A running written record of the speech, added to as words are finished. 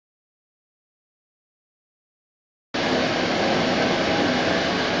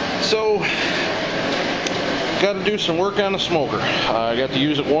So, got to do some work on the smoker. I got to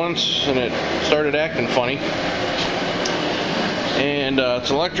use it once and it started acting funny. And it's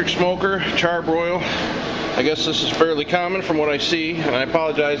an electric smoker, charbroil. I guess this is fairly common from what I see, and I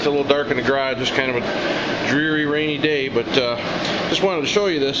apologize, it's a little dark in the garage. It's kind of a dreary, rainy day, but just wanted to show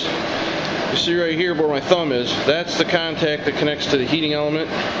you this. You see right here where my thumb is, that's the contact that connects to the heating element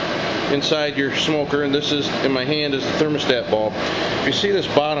inside your smoker, and this is, in my hand, is the thermostat bulb. If you see this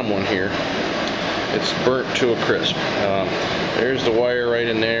bottom one here, it's burnt to a crisp. There's the wire right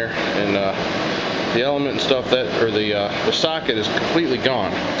in there, and the element and stuff, the socket is completely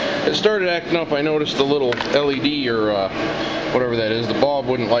gone. It started acting up. I noticed the little LED or whatever that is, the bulb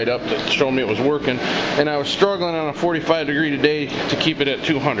wouldn't light up to show me it was working, and I was struggling on a 45-degree today to keep it at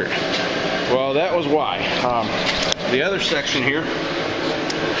 200. Well, that was why. The other section here,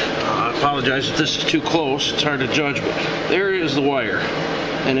 I apologize if this is too close, it's hard to judge, but there is the wire,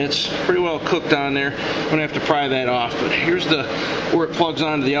 and it's pretty well cooked on there. I'm going to have to pry that off, but here's where it plugs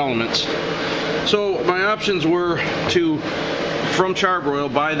onto the elements. So my options were to, from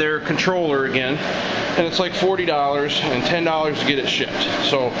Charbroil, buy their controller again, and it's like $40 and $10 to get it shipped.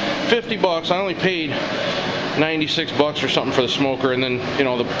 So 50 bucks, I only paid 96 bucks or something for the smoker, and then, you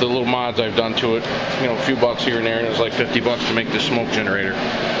know, the little mods I've done to it, you know, a few bucks here and there, and it's like 50 bucks to make this smoke generator.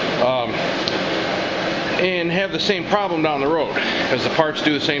 And have the same problem down the road, because the parts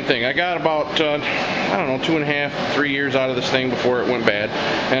do the same thing. I got about, I don't know, 2.5, 3 years out of this thing before it went bad,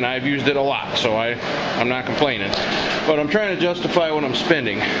 and I've used it a lot, so I'm not complaining. But I'm trying to justify what I'm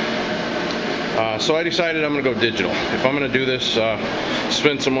spending. So I decided I'm going to go digital. If I'm going to do this,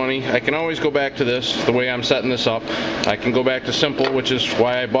 spend some money, I can always go back to this, the way I'm setting this up. I can go back to simple, which is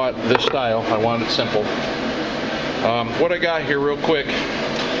why I bought this style. I wanted it simple. What I got here real quick,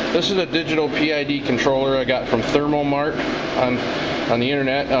 this is a digital PID controller I got from Thermomart on the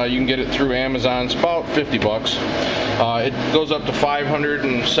internet. You can get it through Amazon. It's about 50 bucks. It goes up to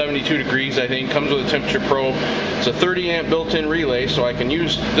 572 degrees, I think. Comes with a temperature probe. It's a 30 amp built-in relay, so I can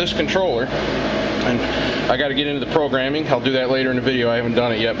use this controller. And I got to get into the programming. I'll do that later in the video. I haven't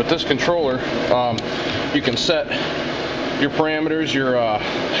done it yet. But this controller, you can set your parameters, your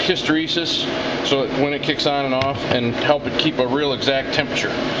hysteresis, so that when it kicks on and off, and help it keep a real exact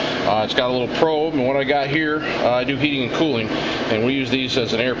temperature. It's got a little probe, and what I got here, I do heating and cooling, and we use these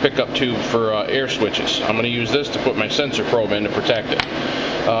as an air pickup tube for air switches. I'm going to use this to put my sensor probe in to protect it.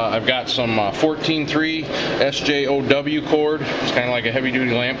 I've got some 14.3 SJOW cord. It's kind of like a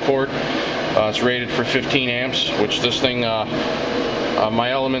heavy-duty lamp cord. It's rated for 15 amps, which this thing,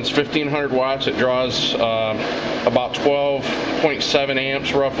 my element's 1500 watts. It draws about 12.7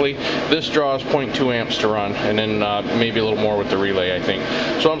 amps roughly. This draws 0.2 amps to run, and then maybe a little more with the relay, I think.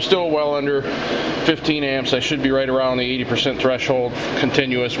 So I'm still well under 15 amps. I should be right around the 80% threshold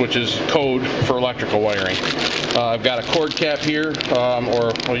continuous, which is code for electrical wiring. I've got a cord cap here,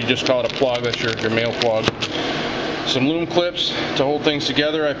 or well, you just call it a plug. That's your male plug. Some loom clips to hold things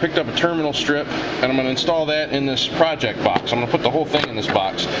together. I picked up a terminal strip, and I'm going to install that in this project box. I'm going to put the whole thing in this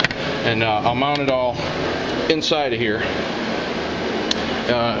box, and I'll mount it all inside of here.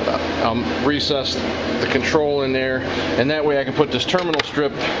 I'll recess the control in there, and that way I can put this terminal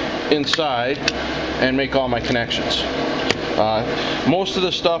strip inside and make all my connections. Most of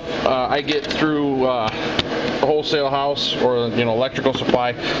the stuff I get through a wholesale house or, you know, electrical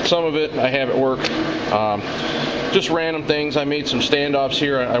supply. Some of it I have at work. Just random things. I made some standoffs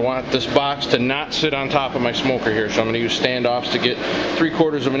here. I want this box to not sit on top of my smoker here, so I'm going to use standoffs to get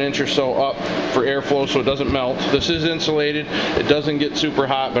 3/4 of an inch or so up for airflow so it doesn't melt. This is insulated. It doesn't get super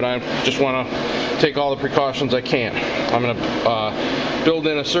hot, but I just want to take all the precautions I can. I'm going to build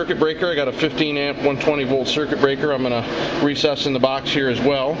in a circuit breaker. I got a 15 amp 120 volt circuit breaker. I'm going to recess in the box here as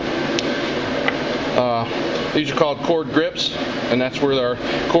well. These are called cord grips, and that's where our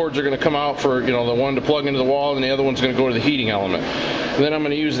cords are going to come out for, you know, the one to plug into the wall, and the other one's going to go to the heating element. And then I'm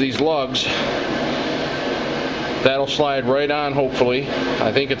going to use these lugs. That'll slide right on, hopefully.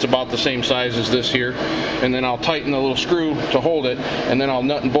 I think it's about the same size as this here. And then I'll tighten the little screw to hold it, and then I'll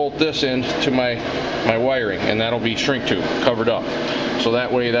nut and bolt this in to my wiring, and that'll be shrink tube covered up. So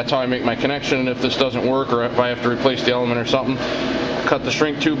that way, that's how I make my connection, and if this doesn't work, or if I have to replace the element or something, cut the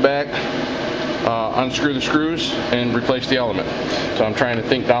shrink tube back, unscrew the screws, and replace the element. So I'm trying to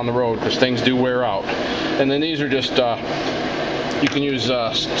think down the road, because things do wear out. And then these are just, you can use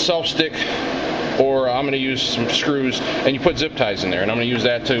self-stick, or I'm going to use some screws, and you put zip ties in there, and I'm going to use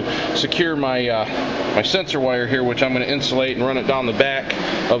that to secure my my sensor wire here, which I'm going to insulate and run it down the back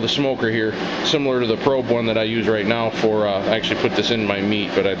of the smoker here, similar to the probe one that I use right now for, I actually put this in my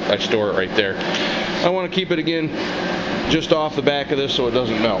meat, but I store it right there. I want to keep it again just off the back of this so it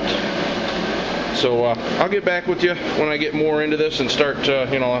doesn't melt. So I'll get back with you when I get more into this and start,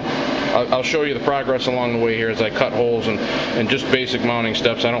 I'll show you the progress along the way here as I cut holes and just basic mounting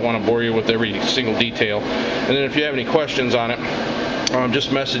steps. I don't want to bore you with every single detail. And then if you have any questions on it,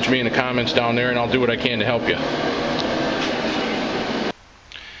 just message me in the comments down there and I'll do what I can to help you.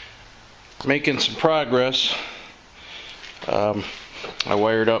 Making some progress. I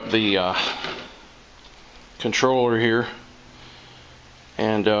wired up the controller here,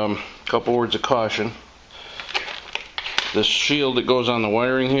 and a couple words of caution. This shield that goes on the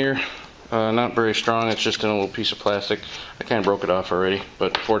wiring here, not very strong. It's just in a little piece of plastic. I kind of broke it off already,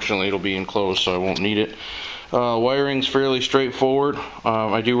 but fortunately it'll be enclosed so I won't need it. Wiring's fairly straightforward.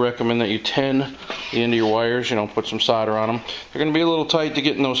 I do recommend that you tin the end of your wires, put some solder on them. They're going to be a little tight to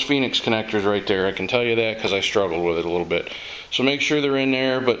get in those Phoenix connectors right there. I can tell you that because I struggled with it a little bit. So make sure they're in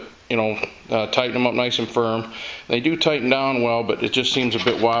there, but tighten them up nice and firm. They do tighten down well, but it just seems a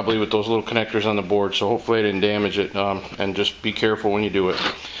bit wobbly with those little connectors on the board, so hopefully I didn't damage it, and just be careful when you do it.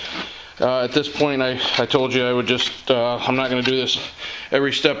 At this point, I told you I would just, I'm not going to do this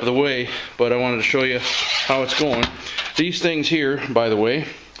every step of the way, but I wanted to show you how it's going. These things here, by the way,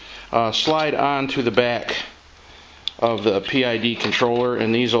 slide onto the back of the PID controller,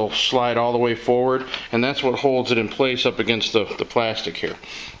 and these will slide all the way forward, and that's what holds it in place up against the plastic here.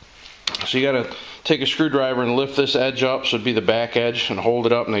 So you got to take a screwdriver and lift this edge up, so it'd be the back edge, and hold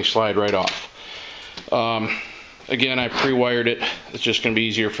it up and they slide right off. Again, I pre-wired it. It's just going to be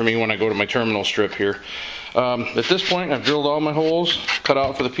easier for me when I go to my terminal strip here. At this point, I've drilled all my holes, cut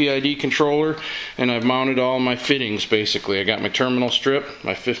out for the PID controller, and I've mounted all my fittings basically. I got my terminal strip,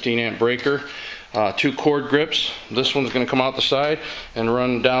 my 15 amp breaker, 2 cord grips. This one's going to come out the side and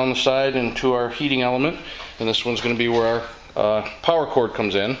run down the side into our heating element, and this one's going to be where our power cord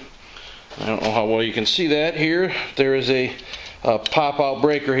comes in. I don't know how well you can see that here. There is a pop-out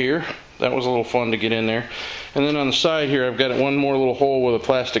breaker here. That was a little fun to get in there. And then on the side here, I've got one more little hole with a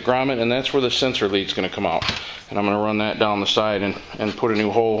plastic grommet, and that's where the sensor lead's going to come out. And I'm going to run that down the side and put a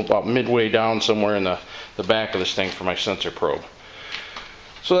new hole about midway down somewhere in the back of this thing for my sensor probe.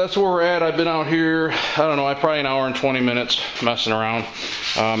 So that's where we're at. I've been out here, I don't know, probably an hour and 20 minutes messing around.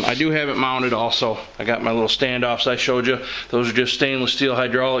 I do have it mounted also. I got my little standoffs I showed you. Those are just stainless steel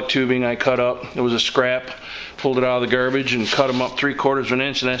hydraulic tubing I cut up. It was a scrap. Pulled it out of the garbage and cut them up 3/4 of an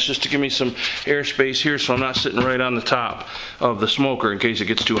inch, and that's just to give me some airspace here so I'm not sitting right on the top of the smoker in case it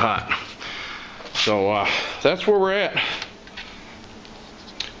gets too hot. So that's where we're at.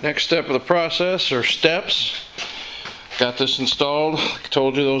 Next step of the process, or steps. Got this installed. Like I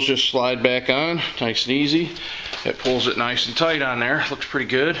told you, those just slide back on, nice and easy. It pulls it nice and tight on there. Looks pretty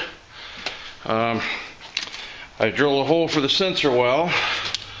good. I drilled a hole for the sensor well.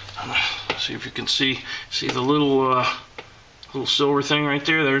 See if you can see the little silver thing right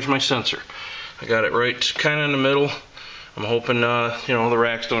there. There's my sensor. I got it right kind of in the middle. I'm hoping the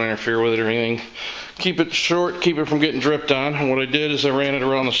racks don't interfere with it or anything. Keep it short, keep it from getting dripped on. And what I did is I ran it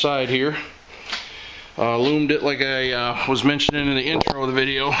around the side here. Loomed it like I was mentioning in the intro of the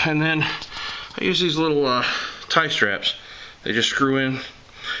video, and then I use these little tie straps. They just screw in,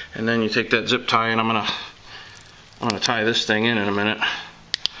 and then you take that zip tie, and I'm gonna tie this thing in a minute.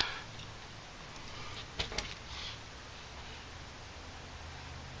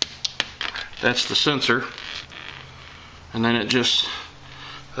 That's the sensor, and then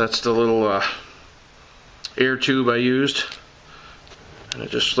that's the little air tube I used, and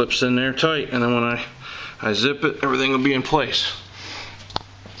it just slips in there tight, and then when I zip it, everything will be in place.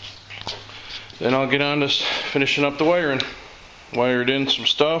 Then I'll get on to finishing up the wiring. Wired in some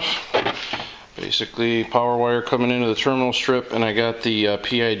stuff, basically power wire coming into the terminal strip, and I got the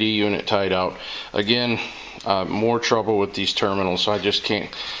PID unit tied out. Again, more trouble with these terminals, so I just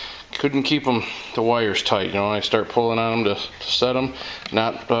couldn't keep the wires tight. I start pulling on them to set them,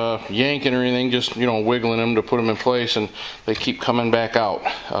 not yanking or anything, just wiggling them to put them in place, and they keep coming back out.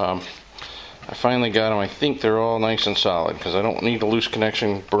 I finally got them. I think they're all nice and solid because I don't need a loose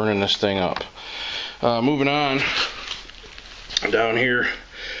connection burning this thing up. Moving on down here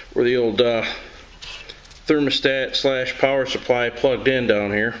where the old thermostat / power supply plugged in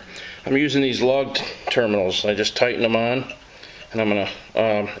down here. I'm using these lug terminals. I just tighten them on, and I'm going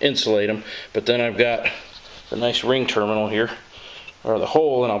to insulate them. But then I've got the nice ring terminal here, or the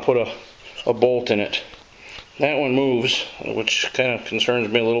hole, and I'll put a bolt in it. That one moves, which kind of concerns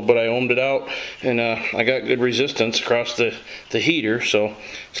me a little, but I ohmed it out, and I got good resistance across the heater, so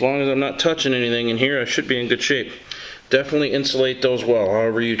as long as I'm not touching anything in here, I should be in good shape. Definitely insulate those well,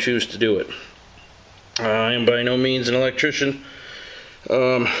 however you choose to do it. I am by no means an electrician.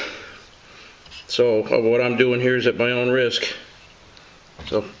 So what I'm doing here is at my own risk.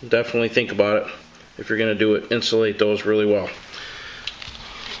 So definitely think about it. If you're going to do it, insulate those really well.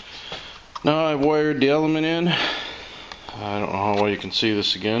 Now I've wired the element in. I don't know how well you can see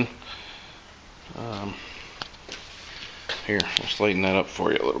this again. Here, let's lighten that up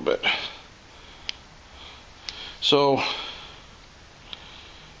for you a little bit. So,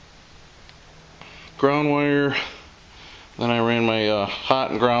 ground wire, then I ran my hot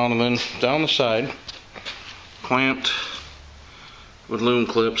and ground, and then down the side, clamped with loom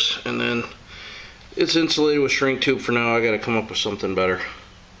clips, and then it's insulated with shrink tube for now. I got to come up with something better.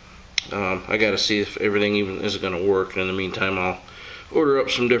 I got to see if everything even is going to work, and in the meantime I'll order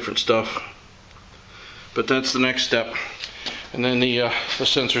up some different stuff. But that's the next step. And then the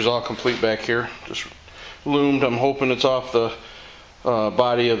sensor's all complete back here, just loomed. I'm hoping it's off the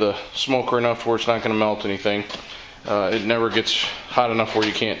body of the smoker enough where it's not going to melt anything. It never gets hot enough where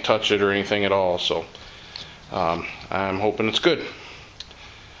you can't touch it or anything at all, so I'm hoping it's good.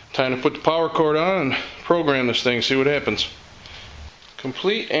 Time to put the power cord on and program this thing, see what happens.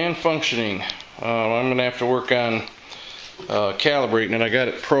 Complete and functioning. I'm going to have to work on calibrating it. I got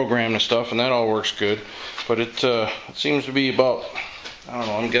it programmed and stuff, and that all works good, but it seems to be about, I don't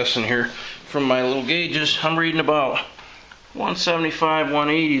know, I'm guessing here from my little gauges, I'm reading about 175,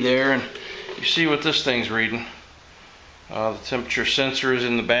 180 there, and you see what this thing's reading. The temperature sensor is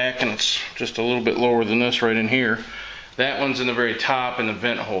in the back, and it's just a little bit lower than this right in here. That one's in the very top in the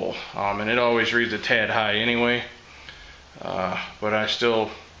vent hole, and it always reads a tad high anyway, but I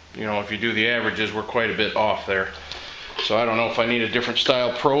still, you know, if you do the averages, we're quite a bit off there. So I don't know if I need a different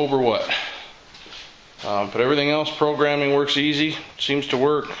style probe or what. But everything else, programming works easy, seems to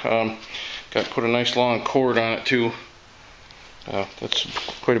work. Got to put a nice long cord on it too. That's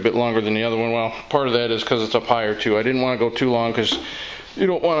quite a bit longer than the other one. Well, part of that is because it's up higher too. I didn't want to go too long because you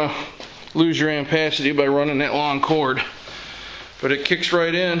don't want to lose your ampacity by running that long cord. But it kicks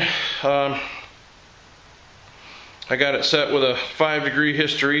right in. I got it set with a 5-degree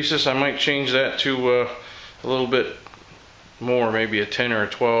hysteresis. I might change that to a little bit more, maybe a 10 or a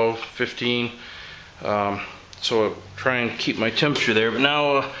 12, 15. So I'll try and keep my temperature there. But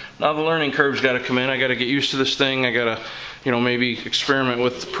now the learning curve's got to come in. I got to get used to this thing. I got to, you know, maybe experiment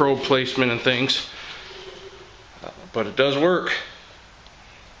with probe placement and things. But it does work.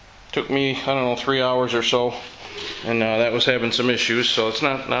 Took me, I don't know, 3 hours or so, and that was having some issues. So it's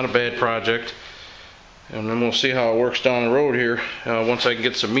not a bad project. And then we'll see how it works down the road here once I can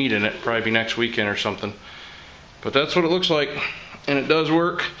get some meat in it. Probably be next weekend or something. But that's what it looks like, and it does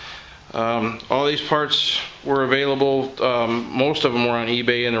work. All these parts were available. Most of them were on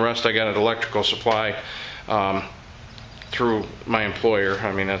eBay, and the rest I got at electrical supply through my employer.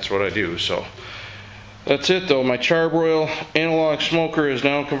 I mean, that's what I do. So that's it though. My Charbroil analog smoker is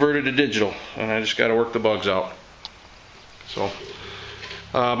now converted to digital, and I just got to work the bugs out. So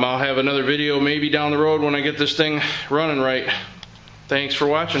I'll have another video maybe down the road when I get this thing running right. Thanks for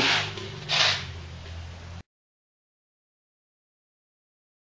watching.